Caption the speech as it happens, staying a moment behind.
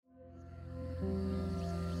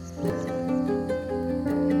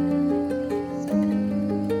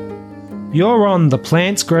You're on the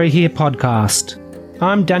Plants Grow Here podcast.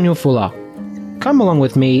 I'm Daniel Fuller. Come along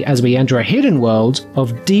with me as we enter a hidden world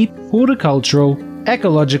of deep horticultural,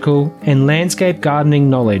 ecological, and landscape gardening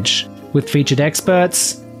knowledge with featured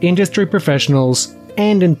experts, industry professionals,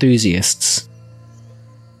 and enthusiasts.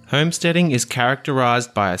 Homesteading is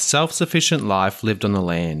characterized by a self-sufficient life lived on the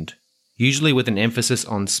land, usually with an emphasis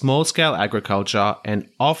on small-scale agriculture and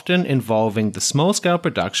often involving the small-scale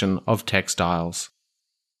production of textiles.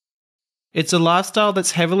 It's a lifestyle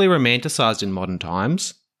that's heavily romanticized in modern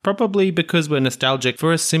times, probably because we're nostalgic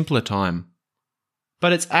for a simpler time.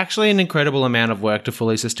 But it's actually an incredible amount of work to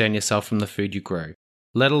fully sustain yourself from the food you grow,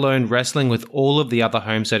 let alone wrestling with all of the other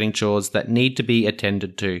homesteading chores that need to be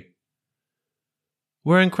attended to.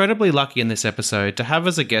 We're incredibly lucky in this episode to have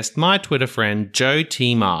as a guest my Twitter friend Joe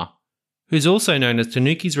Timar, who's also known as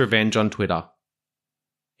Tanuki's Revenge on Twitter.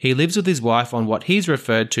 He lives with his wife on what he's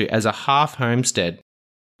referred to as a half homestead,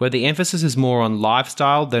 where the emphasis is more on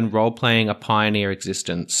lifestyle than role-playing a pioneer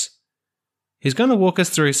existence. He's going to walk us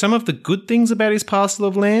through some of the good things about his parcel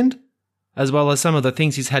of land, as well as some of the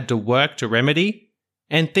things he's had to work to remedy,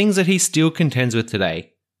 and things that he still contends with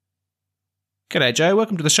today. G'day Joe,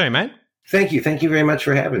 welcome to the show, mate. Thank you very much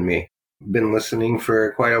for having me. Been listening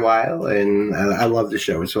for quite a while, and I love the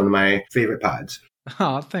show. It's one of my favorite pods.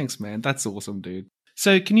 Oh, thanks, man. That's awesome, dude.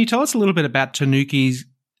 So can you tell us a little bit about Tanuki's,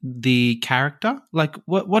 the character? Like,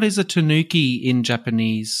 what is a Tanuki in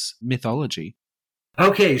Japanese mythology?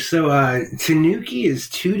 Okay, so Tanuki is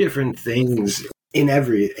two different things in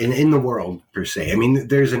the world, per se. I mean,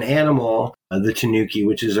 there's an animal, the Tanuki,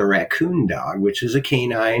 which is a raccoon dog, which is a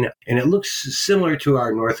canine, and it looks similar to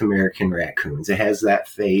our North American raccoons. It has that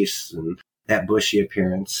face and that bushy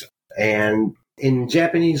appearance. And in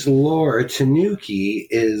Japanese lore, Tanuki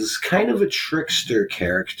is kind of a trickster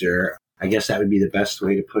character. I guess that would be the best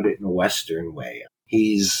way to put it in a Western way.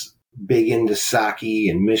 He's big into sake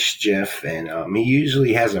and mischief, and he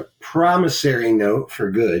usually has a promissory note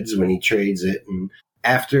for goods when he trades it, and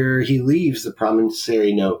after he leaves, the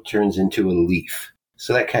promissory note turns into a leaf.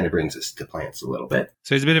 So that kind of brings us to plants a little bit.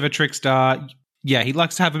 So he's a bit of a trickster. Yeah, he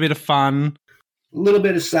likes to have a bit of fun. A little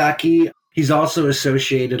bit of sake. He's also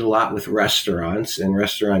associated a lot with restaurants and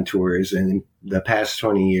restaurateurs, and in the past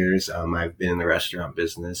 20 years, I've been in the restaurant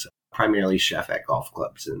business, primarily chef at golf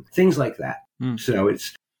clubs and things like that. So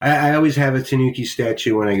I always have a Tanuki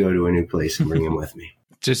statue when I go to a new place and bring him with me.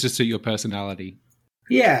 Just to suit your personality.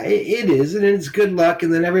 Yeah, it is, and it's good luck,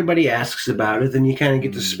 and then everybody asks about it, then you kind of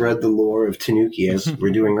get to spread the lore of Tanuki as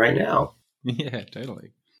we're doing right now. Yeah,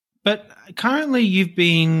 totally. But currently you've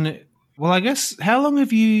been, well, I guess, how long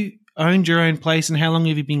have you owned your own place and how long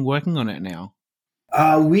have you been working on it now?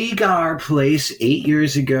 We got our place 8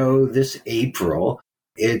 years ago this April.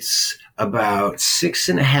 It's about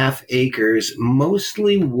 6.5 acres,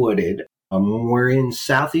 mostly wooded. We're in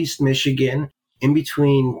southeast Michigan, in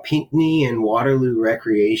between Pinckney and Waterloo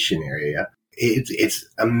Recreation Area. It's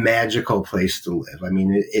a magical place to live. I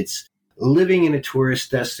mean, it's living in a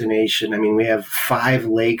tourist destination. I mean, we have 5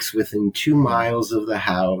 lakes within 2 miles of the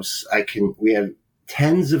house. We have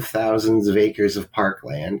tens of thousands of acres of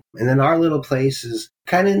parkland. And then our little place is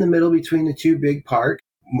kind of in the middle between the two big parks.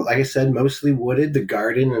 Like I said, mostly wooded. The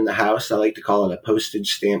garden and the house, I like to call it a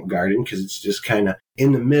postage stamp garden because it's just kind of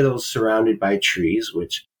in the middle surrounded by trees,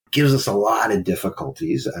 which gives us a lot of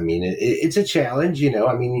difficulties. I mean, it's a challenge, you know.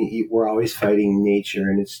 I mean, we're always fighting nature,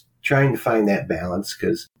 and it's trying to find that balance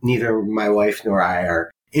because neither my wife nor I are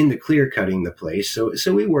into clear cutting the place. So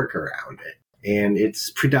we work around it. And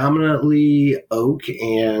it's predominantly oak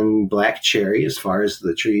and black cherry as far as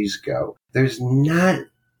the trees go. There's not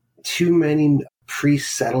too many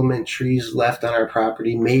pre-settlement trees left on our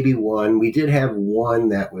property, maybe one. We did have one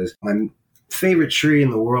that was my favorite tree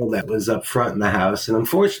in the world that was up front in the house, and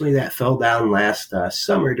unfortunately that fell down last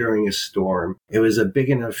summer during a storm. It was a big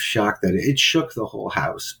enough shock that it shook the whole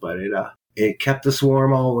house, but it kept us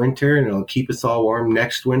warm all winter, and it'll keep us all warm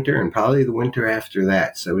next winter and probably the winter after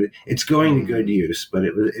that. So it's going to good use, but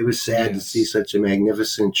it was sad to see such a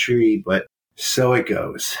magnificent tree, but so it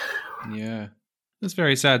goes. Yeah, that's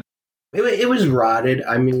very sad. It was rotted.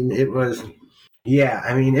 I mean, the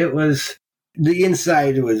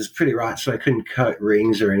inside was pretty rotten, so I couldn't cut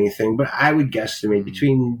rings or anything, but I would guesstimate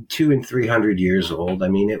between 200 and 300 years old. I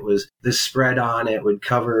mean, the spread on it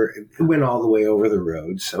went all the way over the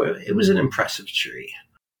road, so it was an impressive tree.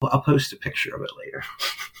 Well, I'll post a picture of it later.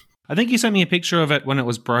 I think you sent me a picture of it when it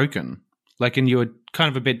was broken, and you were kind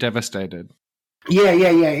of a bit devastated. Yeah.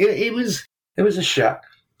 It was a shock.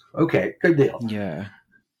 Okay, good deal. Yeah.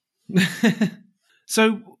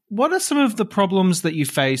 So what are some of the problems that you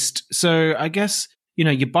faced? So I guess,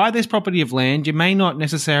 you buy this property of land, you may not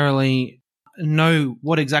necessarily know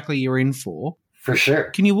what exactly you're in for. For sure.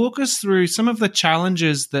 Can you walk us through some of the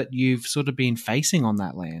challenges that you've sort of been facing on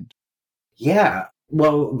that land? Yeah.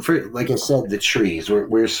 Well, like I said, the trees.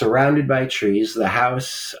 We're surrounded by trees. The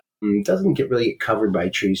house doesn't really get covered by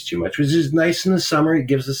trees too much, which is nice in the summer. It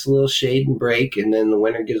gives us a little shade and break, and then the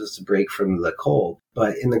winter gives us a break from the cold.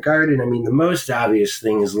 But in the garden, the most obvious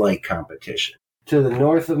thing is light competition. To the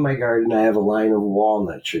north of my garden, I have a line of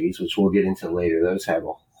walnut trees, which we'll get into later. Those have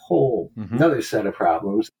a whole another set of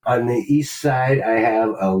problems. On the east side, I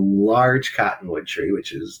have a large cottonwood tree,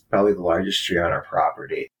 which is probably the largest tree on our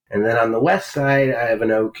property. And then on the west side, I have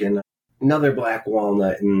an oak and another black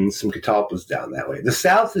walnut and some catalpas down that way. The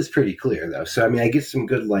south is pretty clear, though. So, I get some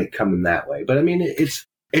good light coming that way. But,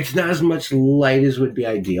 it's not as much light as would be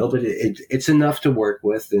ideal, but it's enough to work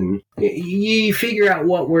with. And you figure out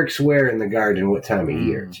what works where in the garden, what time of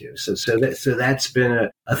year, too. So that's been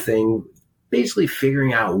a thing, basically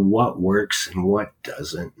figuring out what works and what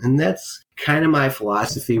doesn't. And that's kind of my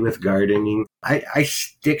philosophy with gardening. I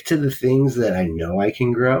stick to the things that I know I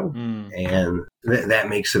can grow, and that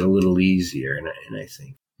makes it a little easier. And I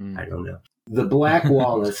think, I don't know. The black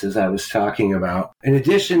walnuts, as I was talking about, in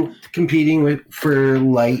addition to competing for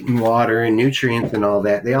light and water and nutrients and all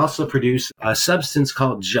that, they also produce a substance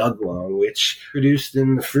called juglone, which is produced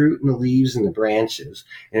in the fruit and the leaves and the branches.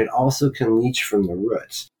 And it also can leach from the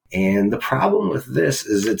roots. And the problem with this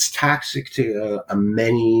is it's toxic to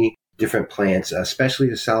many different plants, especially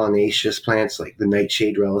the solanaceous plants like the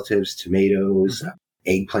nightshade relatives, tomatoes,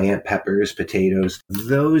 eggplant, peppers, potatoes.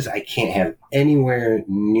 Those I can't have anywhere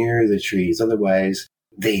near the trees. Otherwise,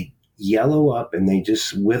 they yellow up and they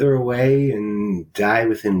just wither away and die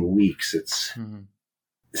within weeks.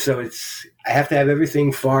 I have to have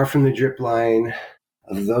everything far from the drip line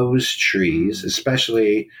of those trees,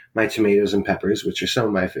 especially my tomatoes and peppers, which are some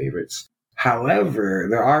of my favorites. However,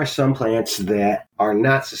 there are some plants that are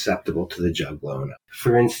not susceptible to the juglone.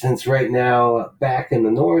 For instance, right now, back in the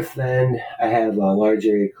north end, I have a large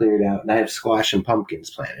area cleared out, and I have squash and pumpkins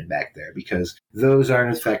planted back there because those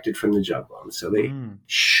aren't affected from the juglone. So they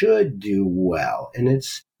should do well. And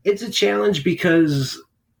it's a challenge because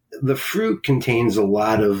the fruit contains a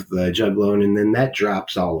lot of the juglone, and then that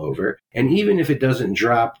drops all over. And even if it doesn't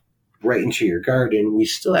drop right into your garden, we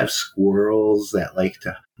still have squirrels that like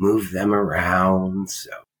to move them around. So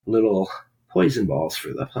little poison balls for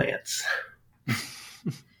the plants.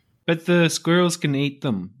 But the squirrels can eat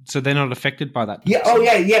them, so they're not affected by that. Yeah. Oh,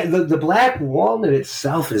 yeah. The black walnut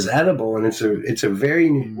itself is edible, and it's a very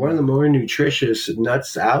one of the more nutritious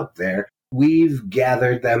nuts out there. We've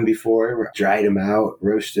gathered them before, dried them out,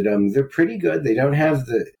 roasted them. They're pretty good. They don't have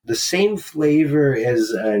the same flavor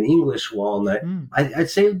as an English walnut. I'd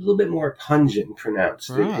say a little bit more pungent and pronounced.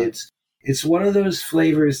 Right. It's one of those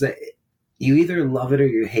flavors that you either love it or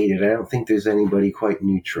you hate it. I don't think there's anybody quite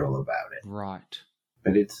neutral about it. Right.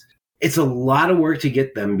 But it's a lot of work to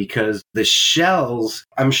get them because the shells,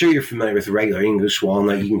 I'm sure you're familiar with regular English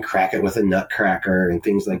walnut. You can crack it with a nut cracker and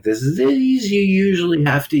things like this. These you usually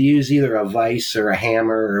have to use either a vise or a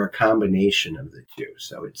hammer or a combination of the two.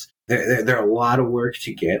 So they're a lot of work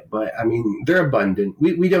to get, but they're abundant.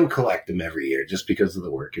 We don't collect them every year just because of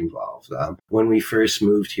the work involved. When we first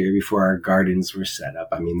moved here, before our gardens were set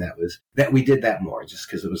up, that we did that more just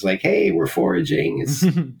because it was like, hey, we're foraging. It's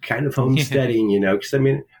kind of homesteading, because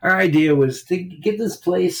our idea was to get this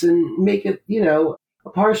place and make it, a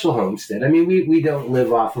partial homestead. We don't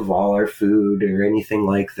live off of all our food or anything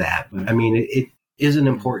like that, but it is an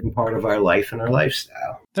important part of our life and our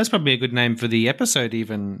lifestyle. That's probably a good name for the episode,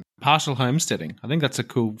 even. Partial homesteading. I think that's a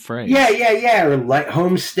cool phrase. Yeah. Or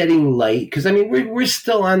homesteading light. Because, we're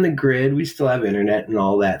still on the grid. We still have internet and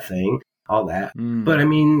all that. But,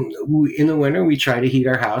 in the winter, we try to heat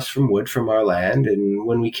our house from wood from our land. And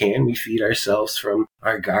when we can, we feed ourselves from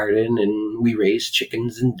our garden. And we raise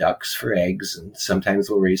chickens and ducks for eggs. And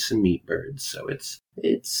sometimes we'll raise some meat birds. So it's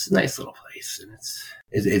a nice little place. And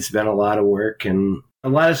it's been a lot of work and a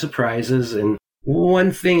lot of surprises. And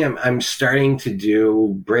one thing I'm starting to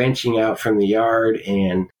do, branching out from the yard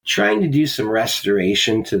and trying to do some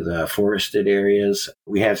restoration to the forested areas.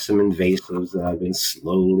 We have some invasives that I've been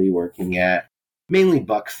slowly working at, mainly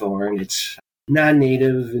buckthorn. It's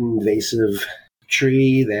non-native invasive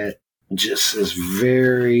tree that just is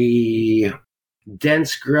very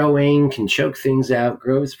dense growing, can choke things out,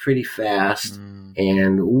 grows pretty fast.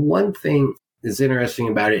 And one thing that's interesting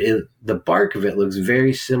about it, the bark of it looks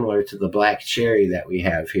very similar to the black cherry that we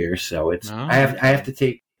have here. So I have to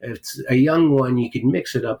take, it's a young one, you can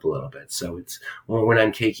mix it up a little bit. So when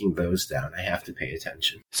I'm taking those down, I have to pay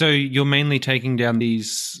attention. So you're mainly taking down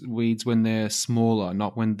these weeds when they're smaller,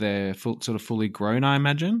 not when they're fully grown, I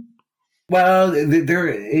imagine? Well,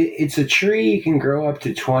 it's a tree. You can grow up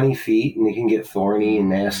to 20 feet and it can get thorny and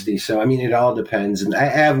nasty. So, I mean, it all depends. And I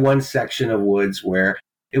have one section of woods where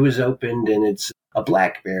it was opened and it's a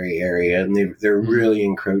blackberry area and they're really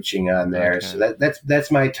encroaching on there. Okay. So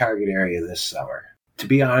that's my target area this summer. To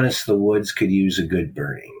be honest, the woods could use a good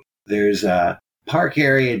burning. There's a park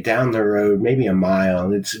area down the road, maybe a mile,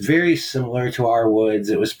 and it's very similar to our woods.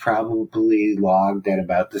 It was probably logged at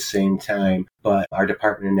about the same time, but our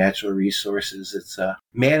Department of Natural Resources, it's a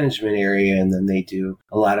management area, and then they do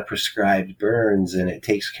a lot of prescribed burns, and it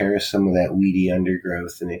takes care of some of that weedy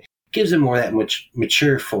undergrowth, and it gives it more that much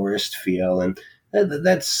mature forest feel, and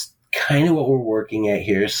that's kind of what we're working at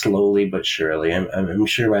here, slowly but surely. I'm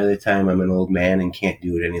sure by the time I'm an old man and can't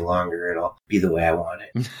do it any longer, it'll be the way I want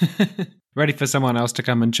it. Ready for someone else to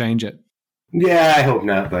come and change it. Yeah, I hope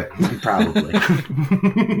not, but probably.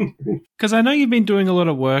 Because I know you've been doing a lot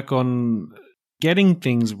of work on getting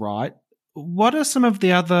things right. What are some of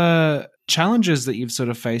the other challenges that you've sort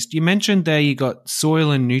of faced? You mentioned there you got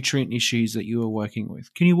soil and nutrient issues that you were working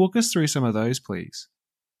with. Can you walk us through some of those, please?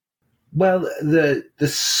 Well, the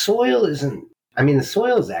soil isn't... I mean, the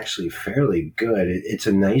soil is actually fairly good. It's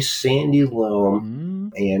a nice sandy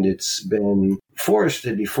loam, and it's been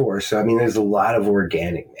forested before. So, I mean, there's a lot of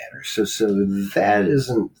organic matter. So that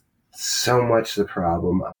isn't so much the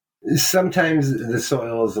problem. Sometimes the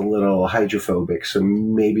soil is a little hydrophobic, so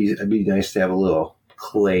maybe it'd be nice to have a little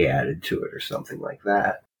clay added to it or something like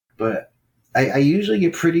that. But I usually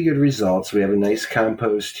get pretty good results. We have a nice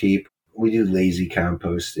compost heap. We do lazy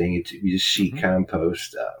composting. We just sheet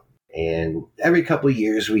compost. And every couple of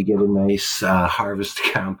years, we get a nice harvest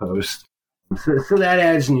compost. So that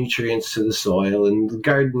adds nutrients to the soil. And the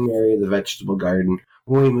garden area, the vegetable garden,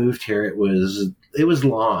 when we moved here, it was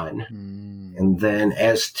lawn. And then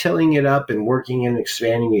as tilling it up and working and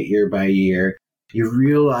expanding it year by year, you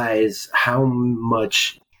realize how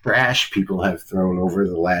much trash people have thrown over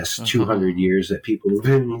the last 200 years that people have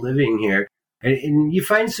been living here. And you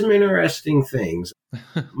find some interesting things,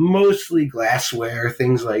 mostly glassware,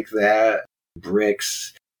 things like that,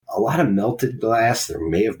 bricks, a lot of melted glass. There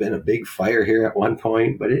may have been a big fire here at one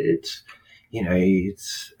point, but it's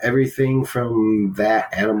everything from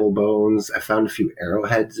that, animal bones. I found a few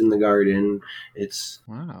arrowheads in the garden. It's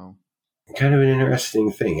kind of an interesting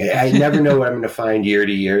thing. I never know what I'm going to find year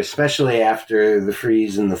to year, especially after the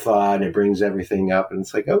freeze and the thaw, and it brings everything up. And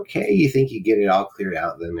it's like, okay, you think you get it all cleared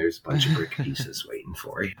out, then there's a bunch of brick pieces waiting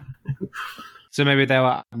for you. So maybe they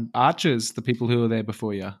were archers, the people who were there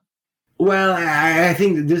before you. Well, I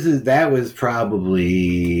think that was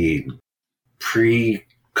probably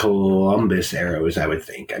pre-Columbus arrows, I would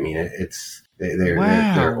think. I mean,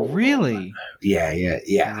 they're old. Really? Yeah.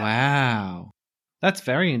 Wow. That's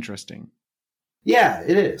very interesting. Yeah,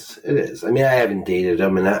 it is. I mean, I haven't dated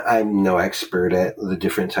them, and I'm no expert at the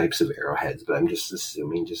different types of arrowheads, but I'm just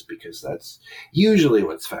assuming just because that's usually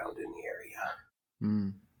what's found in the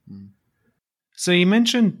area. So you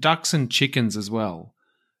mentioned ducks and chickens as well.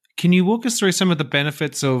 Can you walk us through some of the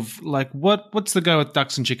benefits of, like, what's the go with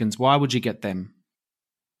ducks and chickens? Why would you get them?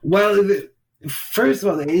 Well, first of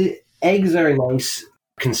all, eggs are a nice,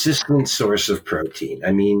 consistent source of protein.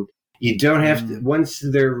 I mean, you don't have to, once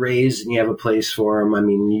they're raised and you have a place for them, I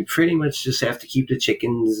mean, you pretty much just have to keep the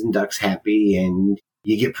chickens and ducks happy, and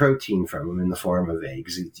you get protein from them in the form of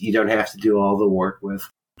eggs. You don't have to do all the work with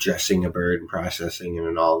dressing a bird and processing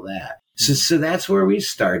and all that. So that's where we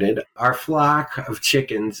started. Our flock of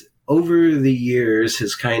chickens over the years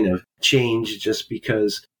has kind of changed just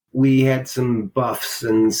because we had some buffs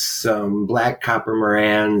and some black copper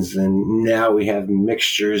morans, and now we have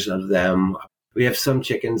mixtures of them. We have some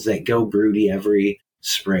chickens that go broody every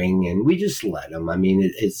spring, and we just let them. I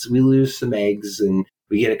mean, we lose some eggs, and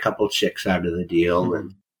we get a couple chicks out of the deal,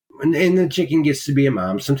 and the chicken gets to be a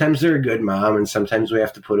mom. Sometimes they're a good mom, and sometimes we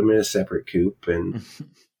have to put them in a separate coop. And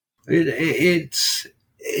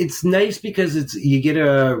it's nice because you get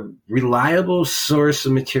a reliable source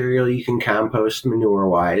of material you can compost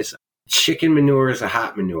manure-wise. Chicken manure is a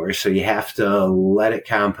hot manure, so you have to let it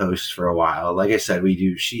compost for a while. Like I said, we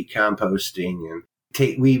do sheet composting, and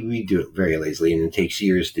we do it very lazily, and it takes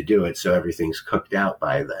years to do it, so everything's cooked out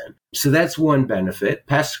by then. So that's one benefit.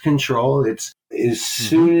 Pest control, it's as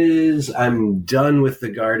soon as I'm done with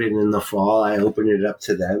the garden in the fall, I open it up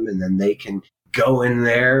to them, and then they can go in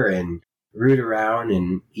there and root around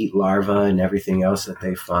and eat larvae and everything else that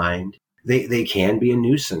they find. They can be a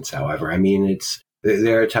nuisance, however. I mean,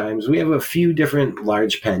 There are times we have a few different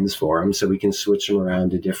large pens for them so we can switch them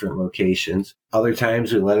around to different locations. Other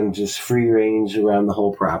times we let them just free range around the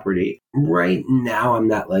whole property. Right now I'm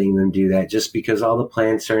not letting them do that just because all the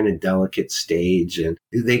plants are in a delicate stage and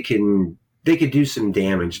they could do some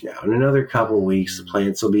damage now. In another couple of weeks, the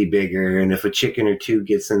plants will be bigger. And if a chicken or two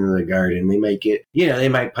gets into the garden, they might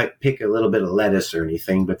pick a little bit of lettuce or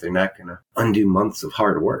anything, but they're not going to undo months of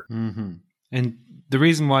hard work. Mm-hmm. And the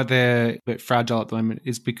reason why they're a bit fragile at the moment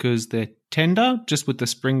is because they're tender, just with the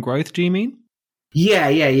spring growth, do you mean? Yeah.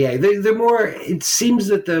 They're more, it seems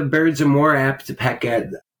that the birds are more apt to peck at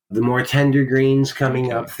the more tender greens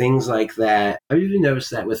coming up, things like that. I've even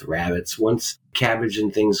noticed that with rabbits. Once cabbage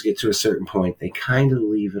and things get to a certain point, they kind of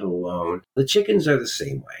leave it alone. The chickens are the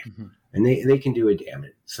same way, and they can do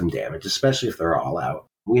some damage, especially if they're all out.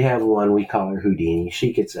 We have one, we call her Houdini.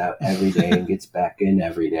 She gets out every day and gets back in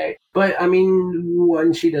every day. But, I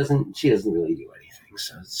mean, she doesn't really do anything,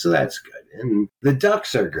 so that's good. And the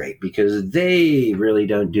ducks are great because they really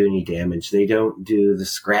don't do any damage. They don't do the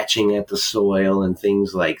scratching at the soil and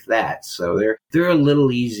things like that. So they're a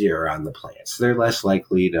little easier on the plants. They're less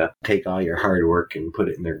likely to take all your hard work and put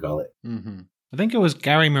it in their gullet. Mm-hmm. I think it was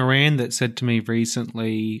Gary Moran that said to me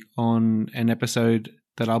recently on an episode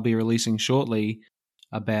that I'll be releasing shortly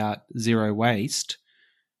about zero waste.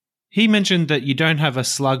 He mentioned that you don't have a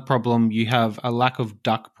slug problem, you have a lack of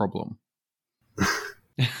duck problem.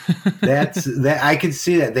 I could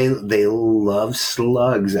see that. They love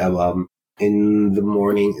slugs. In the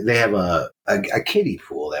morning, they have a kiddie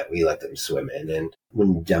pool that we let them swim in, and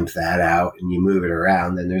when you dump that out and you move it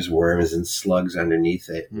around, then there's worms and slugs underneath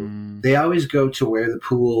it. They always go to where the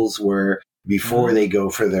pools were before they go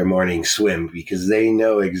for their morning swim because they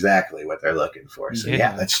know exactly what they're looking for. So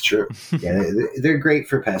yeah that's true. Yeah, they're great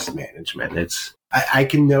for pest management. I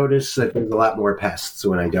can notice that there's a lot more pests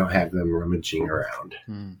when I don't have them rummaging around.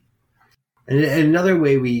 And another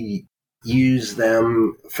way we use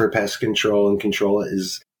them for pest control and control it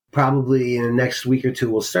is probably in the next week or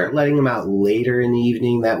two, we'll start letting them out later in the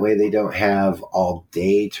evening. That way they don't have all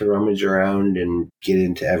day to rummage around and get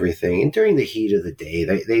into everything. And during the heat of the day,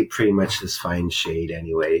 they pretty much just find shade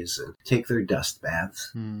anyways and take their dust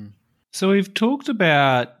baths. So we've talked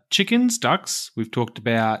about chickens, ducks. We've talked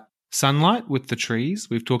about sunlight with the trees.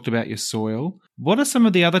 We've talked about your soil. What are some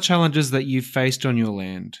of the other challenges that you've faced on your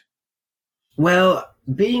land? Well,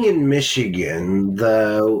 being in Michigan,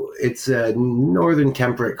 it's a northern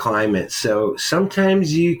temperate climate, so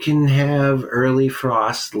sometimes you can have early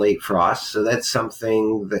frost, late frost. So that's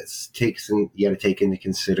something you got to take into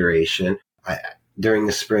consideration. During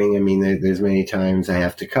the spring, there's many times I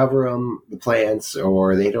have to cover the plants,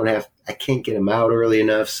 or I can't get them out early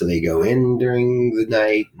enough, so they go in during the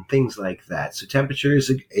night and things like that. So temperature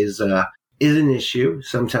is an issue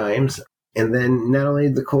sometimes. And then not only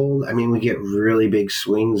the cold, we get really big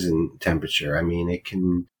swings in temperature. It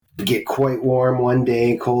can get quite warm one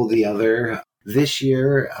day, cold the other. This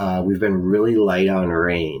year, we've been really light on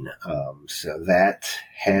rain. So that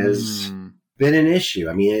has been an issue.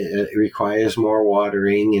 It requires more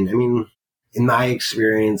watering. And in my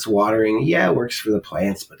experience, watering, works for the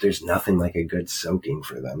plants, but there's nothing like a good soaking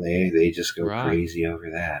for them. They just go crazy over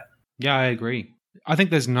that. Yeah, I agree. I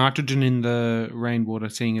think there's nitrogen in the rainwater,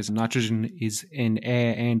 seeing as nitrogen is an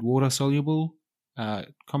air and water soluble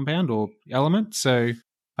compound or element. So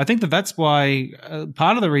I think that's why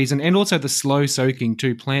part of the reason, and also the slow soaking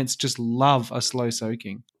too. Plants just love a slow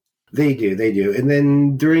soaking. They do. And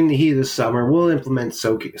then during the heat of the summer, we'll implement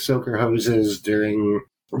soaker hoses during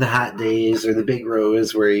the hot days or the big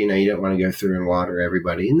rows where, you don't want to go through and water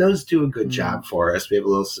everybody. And those do a good job for us. We have a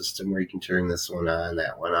little system where you can turn this one on,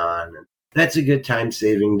 that one on, and that's a good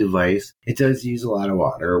time-saving device. It does use a lot of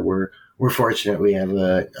water. We're fortunate we have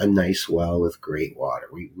a nice well with great water.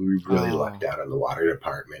 We really lucked out on the water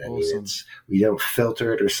department. Awesome. We don't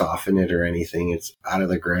filter it or soften it or anything. It's out of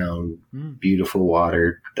the ground, beautiful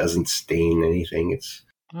water, doesn't stain anything.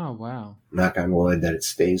 Oh, wow. Knock on wood that it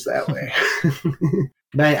stays that way.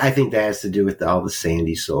 But I think that has to do with all the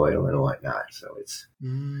sandy soil and whatnot. So it's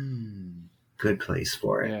good place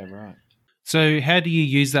for it. Yeah, right. So how do you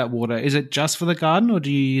use that water? Is it just for the garden, or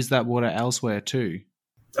do you use that water elsewhere too?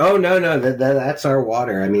 Oh, no, that's our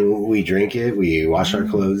water. We drink it, we wash our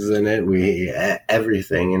clothes in it,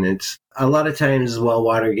 everything. And it's a lot of times,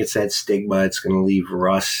 water gets that stigma. It's going to leave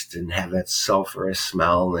rust and have that sulfurous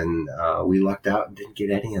smell. And we lucked out and didn't get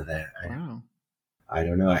any of that. Wow. I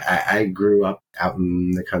don't know. I grew up out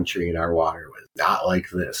in the country and our water was not like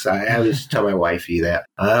this. I always tell my wifey that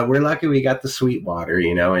we're lucky we got the sweet water,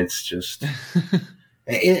 it's just,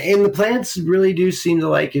 And the plants really do seem to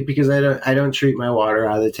like it because I don't treat my water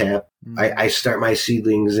out of the tap. I start my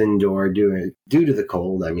seedlings indoor due to the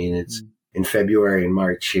cold. I mean, it's in February and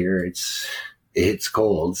March here. It's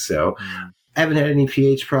cold, so I haven't had any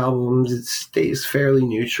pH problems. It stays fairly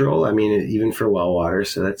neutral. I mean, even for well water,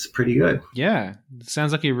 so that's pretty good. Yeah, it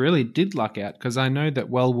sounds like you really did luck out, because I know that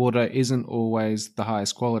well water isn't always the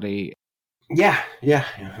highest quality. Yeah,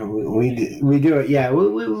 we do it. Yeah,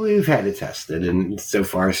 we've had it tested, and so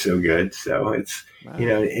far so good. So it's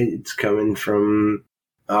it's coming from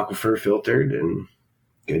aquifer filtered and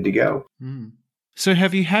good to go. So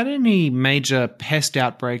have you had any major pest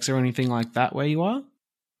outbreaks or anything like that where you are?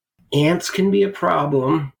 Ants can be a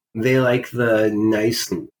problem. They like the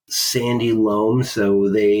nice sandy loam, so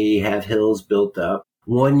they have hills built up.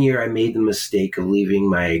 One year I made the mistake of leaving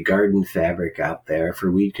my garden fabric out there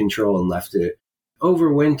for weed control and left it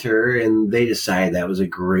over winter, and they decided that was a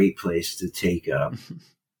great place to take up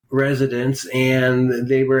residents, and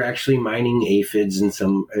they were actually mining aphids, and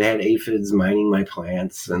it had aphids mining my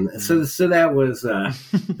plants, and so that was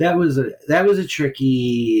a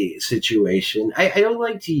tricky situation. I don't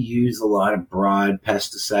like to use a lot of broad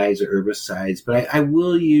pesticides or herbicides, but I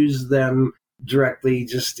will use them directly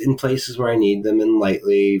just in places where I need them, and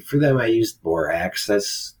lightly. For them, I used borax.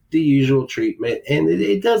 That's the usual treatment, and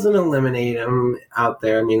it doesn't eliminate them out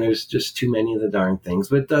there. I mean, there's just too many of the darn things,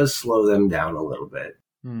 but it does slow them down a little bit.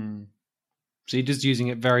 So you're just using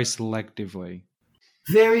it very selectively.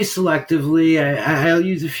 Very selectively. I'll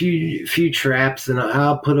use a few traps, and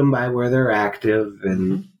I'll put them by where they're active,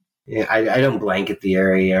 and I don't blanket the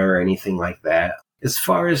area or anything like that. As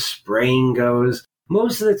far as spraying goes,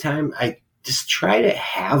 most of the time I just try to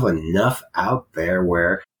have enough out there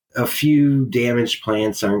where a few damaged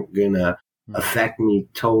plants aren't gonna affect me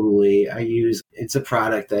totally. It's a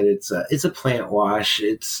product that it's a plant wash.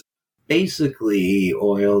 It's basically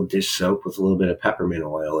oil dish soap with a little bit of peppermint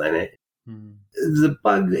oil in it. The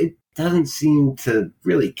bug, it doesn't seem to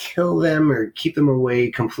really kill them or keep them away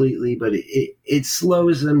completely, but it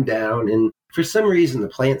slows them down. And for some reason, the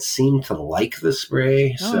plants seem to like the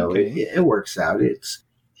spray, so it works out.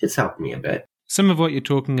 It's helped me a bit. Some of what you're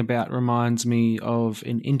talking about reminds me of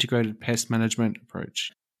an integrated pest management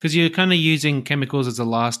approach, because you're kind of using chemicals as a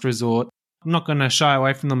last resort. I'm not going to shy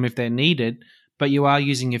away from them if they're needed, but you are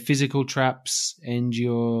using your physical traps, and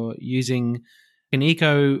you're using an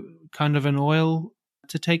eco kind of an oil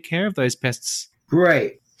to take care of those pests.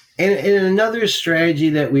 Right. And another strategy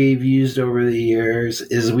that we've used over the years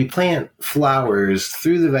is we plant flowers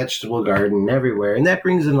through the vegetable garden everywhere, and that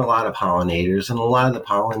brings in a lot of pollinators, and a lot of the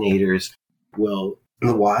pollinators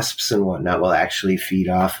the wasps and whatnot will actually feed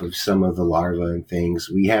off of some of the larvae and things.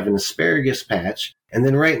 We have an asparagus patch, and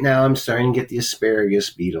then right now I'm starting to get the asparagus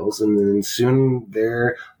beetles, and then soon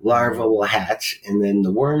their larvae will hatch, and then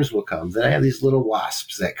the worms will come. Then I have these little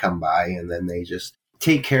wasps that come by, and then they just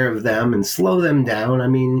take care of them and slow them down. I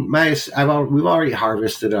mean, we've already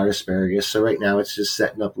harvested our asparagus, so right now it's just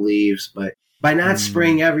setting up leaves. But by not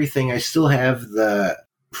spraying everything, I still have the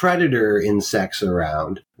predator insects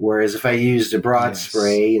around. Whereas if I used a broad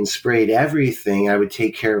spray and sprayed everything, I would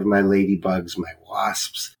take care of my ladybugs, my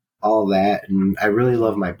wasps, all that. And I really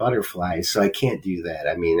love my butterflies, so I can't do that.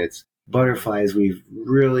 I mean, it's butterflies.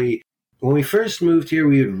 When we first moved here,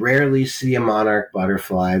 we would rarely see a monarch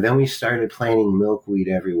butterfly. Then we started planting milkweed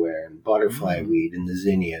everywhere and butterfly weed and the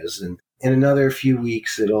zinnias. And in another few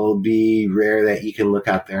weeks, it'll be rare that you can look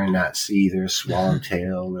out there and not see either a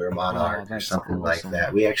swallowtail or a monarch or something like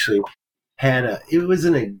that. We actually it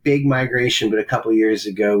wasn't a big migration, but a couple years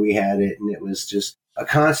ago we had it, and it was just a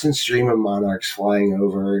constant stream of monarchs flying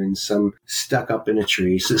over and some stuck up in a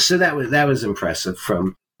tree. So that was impressive,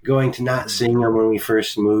 from going to not seeing them when we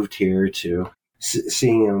first moved here to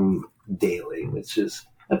seeing them daily, which is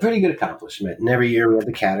a pretty good accomplishment. And every year we have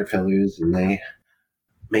the caterpillars, and they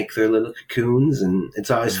make their little cocoons, and it's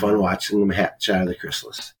always fun watching them hatch out of the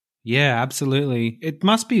chrysalis. Yeah, absolutely. It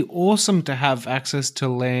must be awesome to have access to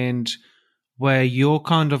land where you're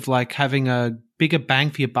kind of like having a bigger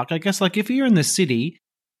bang for your buck. I guess, like, if you're in the city,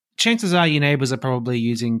 chances are your neighbors are probably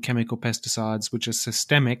using chemical pesticides, which are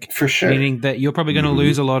systemic. For sure. Meaning that you're probably going to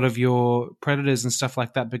lose a lot of your predators and stuff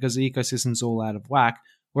like that because the ecosystem's all out of whack.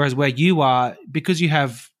 Whereas where you are, because you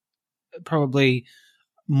have probably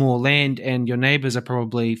more land and your neighbors are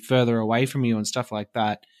probably further away from you and stuff like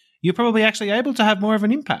that, you're probably actually able to have more of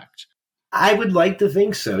an impact. I would like to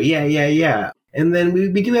think so. Yeah. And then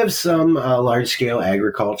we do have some large-scale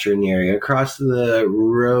agriculture in the area. Across the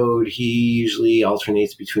road, he usually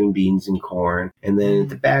alternates between beans and corn. And then at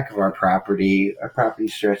the back of our property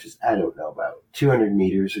stretches, I don't know, about 200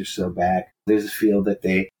 meters or so back. There's a field that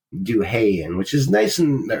they do hay in, which is nice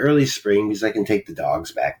in the early spring because I can take the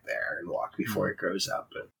dogs back there and walk before it grows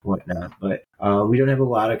up and whatnot. But we don't have a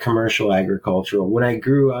lot of commercial agricultural. When I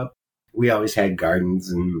grew up, we always had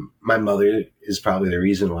gardens, and my mother is probably the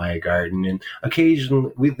reason why I garden. And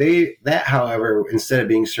occasionally, however, instead of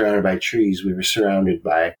being surrounded by trees, we were surrounded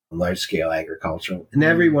by large-scale agricultural. And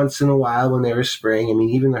every once in a while, when they were spraying, I mean,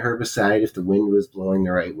 even the herbicide, if the wind was blowing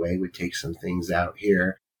the right way, would take some things out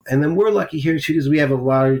here. And then we're lucky here too because we have a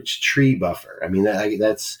large tree buffer. I mean,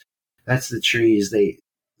 that's the trees.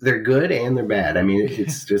 They're good and they're bad. I mean,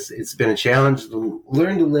 it's been a challenge to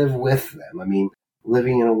learn to live with them. I mean,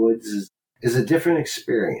 living in the woods is a different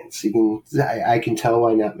experience. I can tell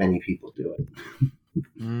why not many people do it.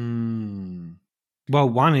 Well,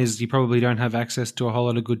 one is you probably don't have access to a whole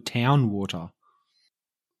lot of good town water.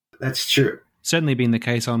 That's true. Certainly been the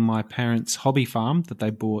case on my parents' hobby farm that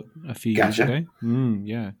they bought a few years ago.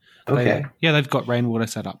 Yeah. Okay. They've got rainwater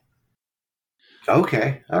set up.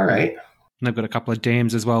 Okay. All right. And they've got a couple of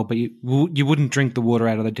dams as well, but you wouldn't drink the water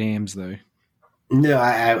out of the dams, though. No,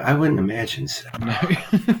 I wouldn't imagine so. No.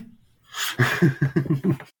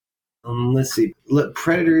 Let's see. Look,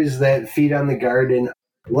 predators that feed on the garden.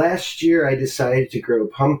 Last year, I decided to grow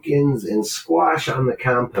pumpkins and squash on the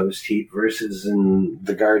compost heap versus in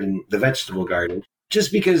the garden, the vegetable garden,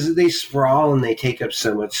 just because they sprawl and they take up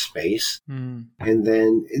so much space. And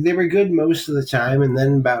then they were good most of the time. And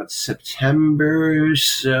then about September or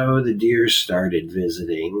so, the deer started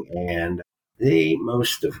visiting and they ate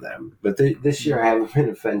most of them. But this year, I haven't been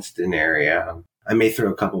a fenced-in area. I may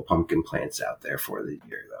throw a couple pumpkin plants out there for the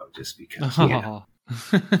deer, though, just because.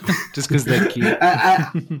 Just because they're cute.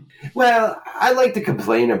 Well, I like to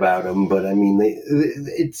complain about them, but I mean,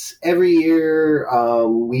 it's every year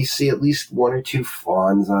we see at least one or two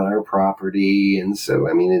fawns on our property, and so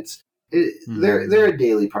I mean, they're a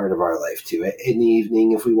daily part of our life too. In the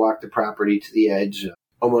evening, if we walk the property to the edge,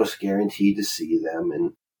 almost guaranteed to see them.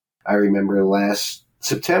 And I remember last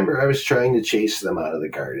September, I was trying to chase them out of the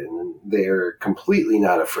garden, and they're completely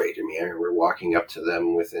not afraid of me. I remember walking up to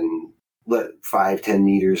them within 5-10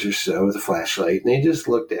 meters or so with a flashlight, and they just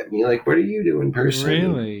looked at me like, "What are you doing, person?"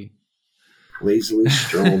 Really? Lazily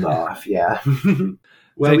strolled off. Yeah.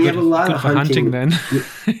 Well, we have a lot of hunting then.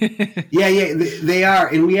 Yeah, they are,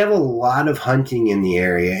 and we have a lot of hunting in the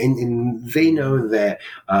area, and they know that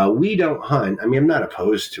we don't hunt. I mean, I'm not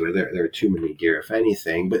opposed to it. There are too many deer, if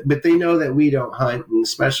anything, but they know that we don't hunt, and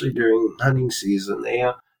especially during hunting season,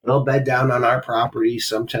 they'll bed down on our property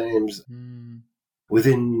sometimes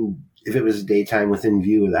within. If it was daytime, within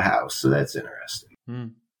view of the house. So that's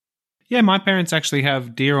interesting. Yeah, my parents actually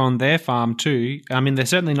have deer on their farm too. I mean, they're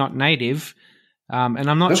certainly not native. And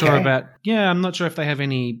I'm not sure I'm not sure if they have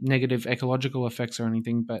any negative ecological effects or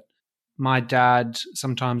anything, but my dad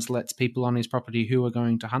sometimes lets people on his property who are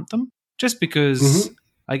going to hunt them just because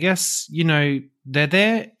I guess, they're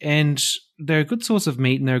there and they're a good source of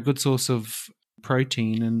meat and they're a good source of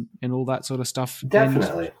protein and all that sort of stuff.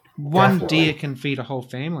 Definitely. And one deer can feed a whole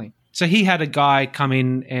family. So he had a guy come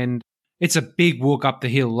in and it's a big walk up the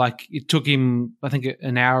hill. Like it took him, I think,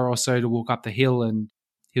 an hour or so to walk up the hill, and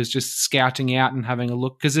he was just scouting out and having a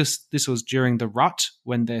look because this was during the rut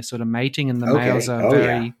when they're sort of mating and the males are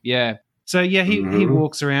So he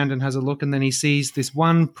walks around and has a look, and then he sees this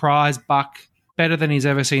one prize buck, better than he's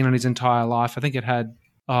ever seen in his entire life. I think it had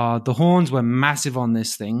the horns were massive on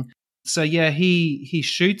this thing. So he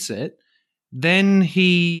shoots it. Then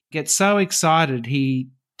he gets so excited he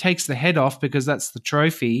takes the head off because that's the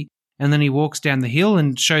trophy, and then he walks down the hill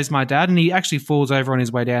and shows my dad, and he actually falls over on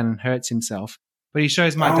his way down and hurts himself. But he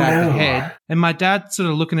shows my dad the head, and my dad sort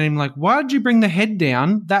of looking at him like, "Why did you bring the head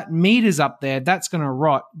down? That meat is up there. That's going to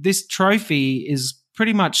rot. This trophy is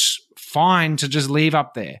pretty much fine to just leave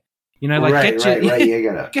up there. You get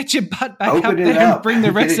your butt back up there and bring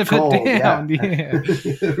the rest of it down." Yeah.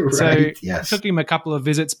 It took him a couple of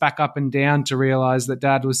visits back up and down to realize that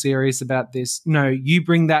Dad was serious about this. No, you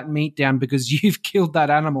bring that meat down because you've killed that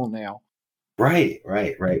animal now. Right,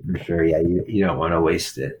 for sure. Yeah, you don't want to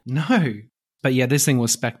waste it. No. But yeah, this thing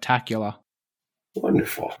was spectacular.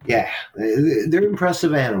 Wonderful. Yeah, they're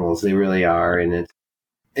impressive animals. They really are, and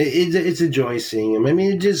it's a joy seeing them. I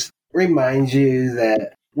mean, it just reminds you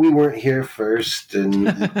that we weren't here first,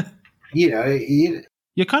 and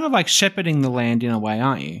you're kind of like shepherding the land in a way,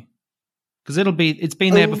 aren't you? Because it's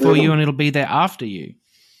been there before you, and it'll be there after you.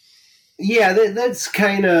 Yeah, that's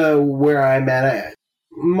kind of where I'm at.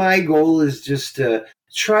 My goal is just to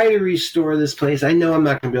try to restore this place. I know I'm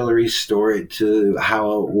not going to be able to restore it to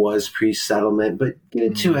how it was pre-settlement, but get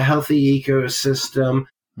it to a healthy ecosystem.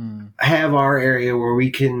 have our area where we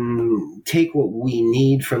can take what we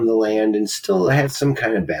need from the land and still have some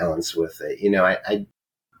kind of balance with it.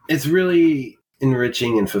 It's really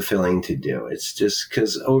enriching and fulfilling to do. It's just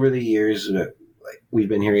because over the years, we've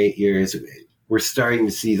been here 8 years, we're starting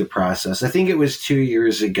to see the process. I think it was 2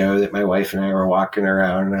 years ago that my wife and I were walking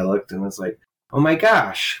around and I looked and was like, oh my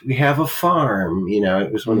gosh, we have a farm.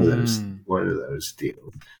 It was one of those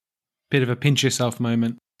deals. Bit of a pinch yourself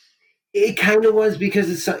moment. It kind of was, because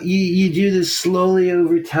it's you do this slowly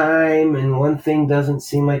over time, and one thing doesn't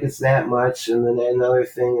seem like it's that much, and then another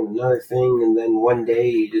thing, and then one day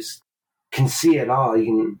you just can see it all. You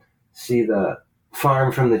can see the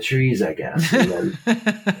farm from the trees, I guess, and then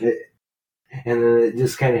it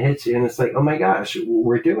just kind of hits you, and it's like, oh my gosh,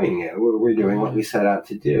 we're doing it. We're doing what we set out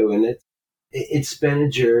to do, and it's been a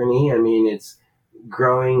journey. I mean, it's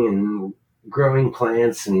growing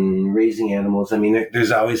plants and raising animals. I mean,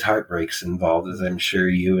 there's always heartbreaks involved, as I'm sure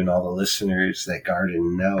you and all the listeners that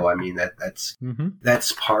garden know. I mean, that's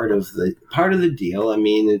part of the deal. I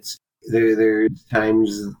mean, there's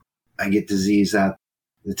times I get disease out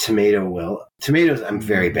the tomato wilt. Tomatoes, I'm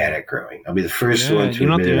very bad at growing. I'll be the first one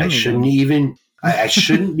to admit it. I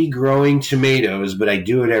shouldn't be growing tomatoes, but I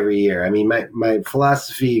do it every year. I mean, my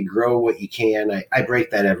philosophy, grow what you can. I break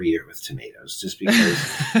that every year with tomatoes, just because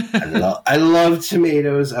I love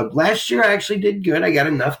tomatoes. Last year I actually did good. I got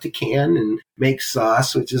enough to can and make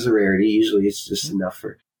sauce, which is a rarity. Usually it's just enough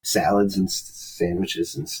for salads and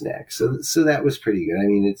sandwiches and snacks. So that was pretty good. I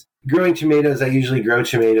mean, it's growing tomatoes. I usually grow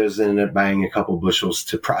tomatoes and end up buying a couple bushels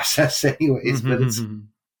to process anyways, but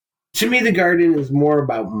to me, the garden is more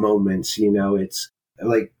about moments. It's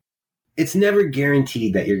like, it's never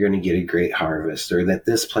guaranteed that you're going to get a great harvest or that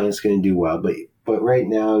this plant's going to do well. But right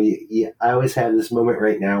now, I always have this moment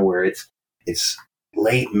right now where it's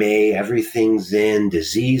late May, everything's in,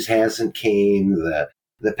 disease hasn't came, the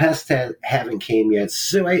pests haven't came yet.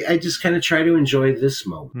 So I just kind of try to enjoy this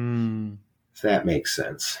moment, if that makes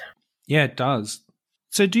sense. Yeah, it does.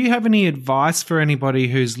 So do you have any advice for anybody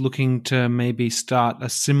who's looking to maybe start a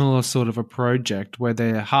similar sort of a project where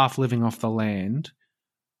they're half living off the land?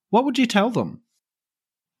 What would you tell them?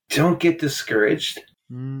 Don't get discouraged.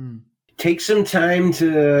 Take some time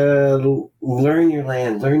to learn your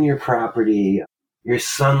land, learn your property, your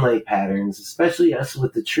sunlight patterns, especially us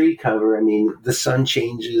with the tree cover. I mean, the sun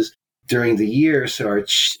changes during the year, so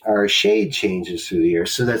our shade changes through the year.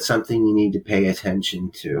 So that's something you need to pay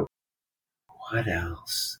attention to. What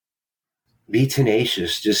else? Be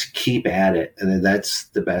tenacious. Just keep at it. And that's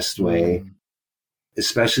the best way,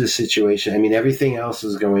 especially the situation. I mean, everything else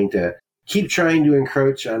is going to keep trying to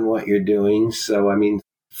encroach on what you're doing. So, I mean,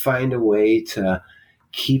 find a way to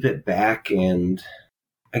keep it back and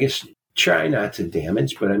I guess try not to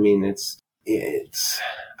damage. But I mean, it's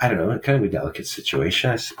I don't know, kind of a delicate situation,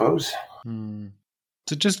 I suppose.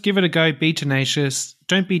 So just give it a go, be tenacious,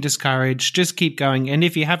 don't be discouraged, just keep going. And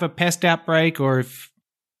if you have a pest outbreak or if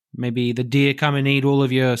maybe the deer come and eat all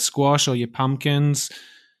of your squash or your pumpkins,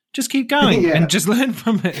 just keep going and just learn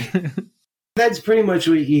from it. That's pretty much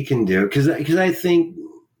what you can do, because I think,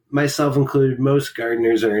 myself included, most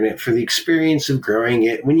gardeners are in it for the experience of growing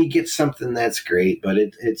it. When you get something, that's great, but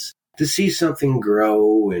it's to see something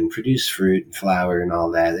grow and produce fruit and flower and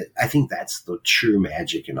all that. I think that's the true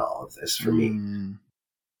magic in all of this for me.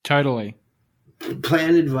 Totally.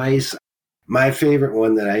 Plant advice. My favorite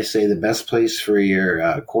one that I say the best place for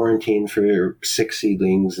your quarantine for your sick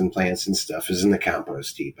seedlings and plants and stuff is in the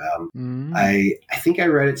compost heap. I think I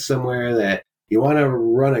read it somewhere that you want to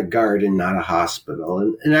run a garden, not a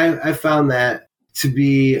hospital. And I found that to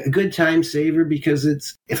be a good time saver, because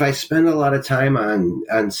if I spend a lot of time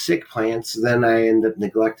on sick plants, then I end up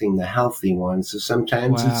neglecting the healthy ones. So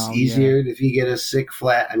sometimes it's easier if you get a sick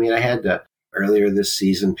flat. I mean, I had to earlier this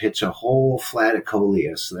season pitch a whole flat of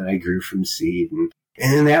coleus that I grew from seed.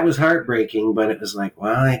 And that was heartbreaking, but it was like,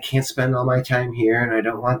 well, I can't spend all my time here and I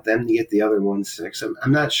don't want them to get the other ones sick. So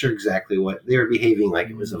I'm not sure exactly what they were behaving like.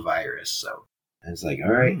 It was a virus. So I was like,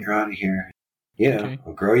 all right, you're out of here.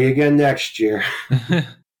 I'll grow you again next year.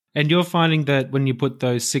 And you're finding that when you put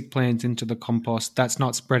those sick plants into the compost, that's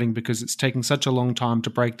not spreading because it's taking such a long time to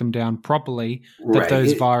break them down properly that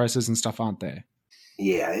those viruses and stuff aren't there.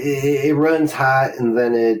 Yeah, it runs hot and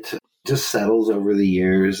then it just settles over the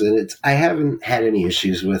years. And I haven't had any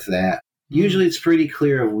issues with that. Usually it's pretty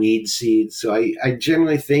clear of weed seeds. So I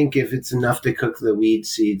generally think if it's enough to cook the weed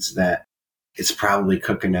seeds, that it's probably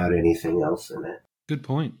cooking out anything else in it. Good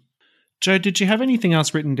point. Joe, did you have anything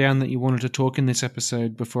else written down that you wanted to talk in this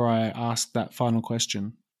episode before I asked that final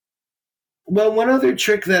question? Well, one other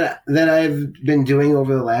trick that I've been doing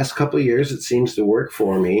over the last couple of years, it seems to work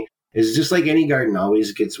for me. is just like any garden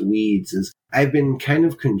always gets weeds, is I've been kind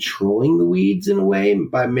of controlling the weeds in a way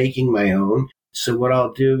by making my own. So what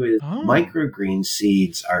I'll do is microgreen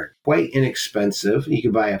seeds are quite inexpensive. You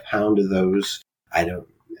can buy a pound of those.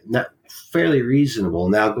 Not fairly reasonable,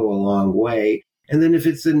 and that'll go a long way. And then if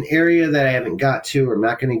it's an area that I haven't got to or I'm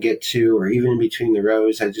not going to get to, or even in between the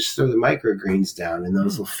rows, I just throw the microgreens down and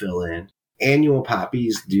those will fill in. Annual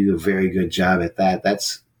poppies do a very good job at that.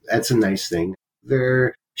 That's a nice thing.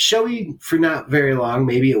 They're showy for not very long,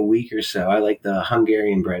 maybe a week or so. I like the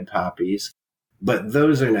Hungarian bred poppies. But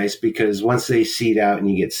those are nice because once they seed out and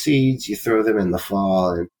you get seeds, you throw them in the fall.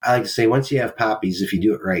 And I like to say, once you have poppies, if you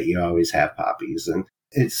do it right, you always have poppies. And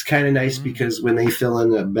it's kind of nice because when they fill in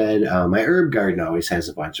the bed, my herb garden always has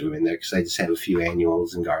a bunch of them in there because I just have a few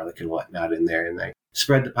annuals and garlic and whatnot in there. And I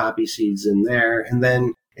spread the poppy seeds in there. And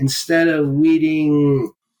then instead of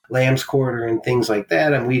weeding lamb's quarter and things like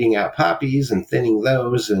that, I'm weeding out poppies and thinning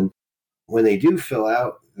those. And when they do fill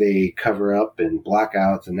out, they cover up and block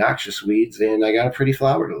out the noxious weeds, and I got a pretty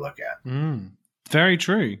flower to look at. Very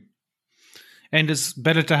true. And it's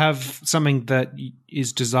better to have something that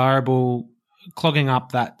is desirable clogging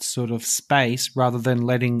up that sort of space rather than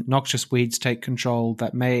letting noxious weeds take control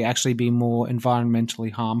that may actually be more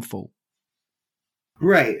environmentally harmful.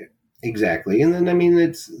 Right. Exactly. And then, I mean,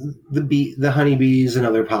 it's the honeybees and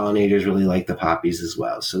other pollinators really like the poppies as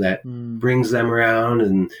well. So that brings them around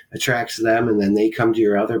and attracts them. And then they come to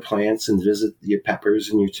your other plants and visit your peppers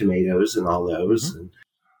and your tomatoes and all those and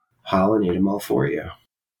pollinate them all for you.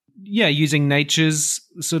 Yeah, using nature's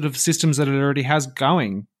sort of systems that it already has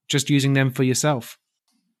going, just using them for yourself.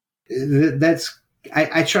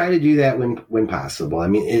 I try to do that when possible. I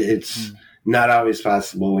mean, it's not always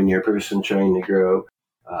possible when you're a person trying to grow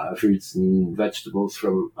fruits and vegetables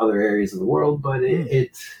from other areas of the world, but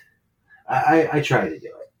I try to do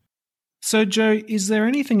it. So, Joe, is there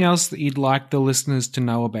anything else that you'd like the listeners to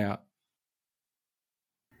know about?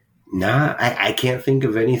 Nah, I can't think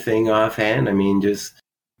of anything offhand. I mean, just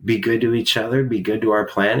be good to each other, be good to our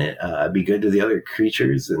planet, be good to the other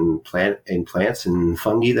creatures and plants and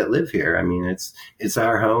fungi that live here. I mean, it's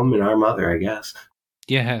our home and our mother, I guess.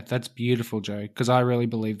 Yeah, that's beautiful, Joe, because I really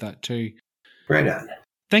believe that too. Right on.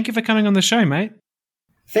 Thank you for coming on the show, mate.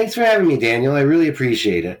 Thanks for having me, Daniel. I really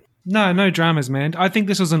appreciate it. No dramas, man. I think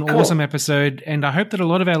this was an awesome episode, and I hope that a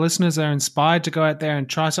lot of our listeners are inspired to go out there and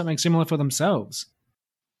try something similar for themselves.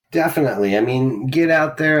 Definitely. I mean, get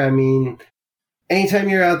out there. I mean, anytime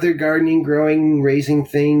you're out there gardening, growing, raising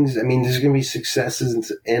things, I mean, there's going to be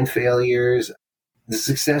successes and failures. The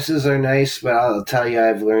successes are nice, but I'll tell you,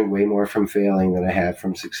 I've learned way more from failing than I have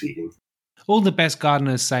from succeeding. All the best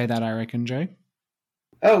gardeners say that, I reckon, Joe.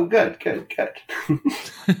 Oh, good.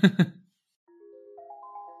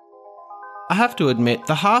 I have to admit,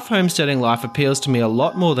 the half homesteading life appeals to me a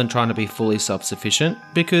lot more than trying to be fully self-sufficient,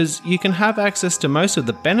 because you can have access to most of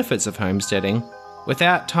the benefits of homesteading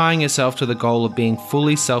without tying yourself to the goal of being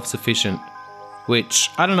fully self-sufficient,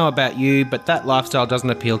 which, I don't know about you, but that lifestyle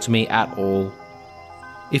doesn't appeal to me at all.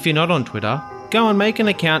 If you're not on Twitter, go and make an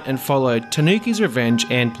account and follow Tanuki's Revenge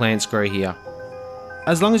and Plants Grow Here.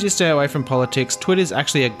 As long as you stay away from politics, Twitter's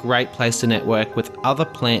actually a great place to network with other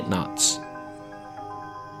plant nuts.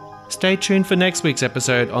 Stay tuned for next week's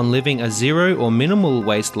episode on living a zero or minimal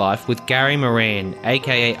waste life with Gary Moran,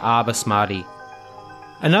 aka Arbor Smarty.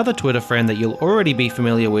 Another Twitter friend that you'll already be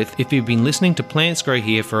familiar with if you've been listening to Plants Grow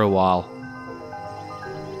Here for a while.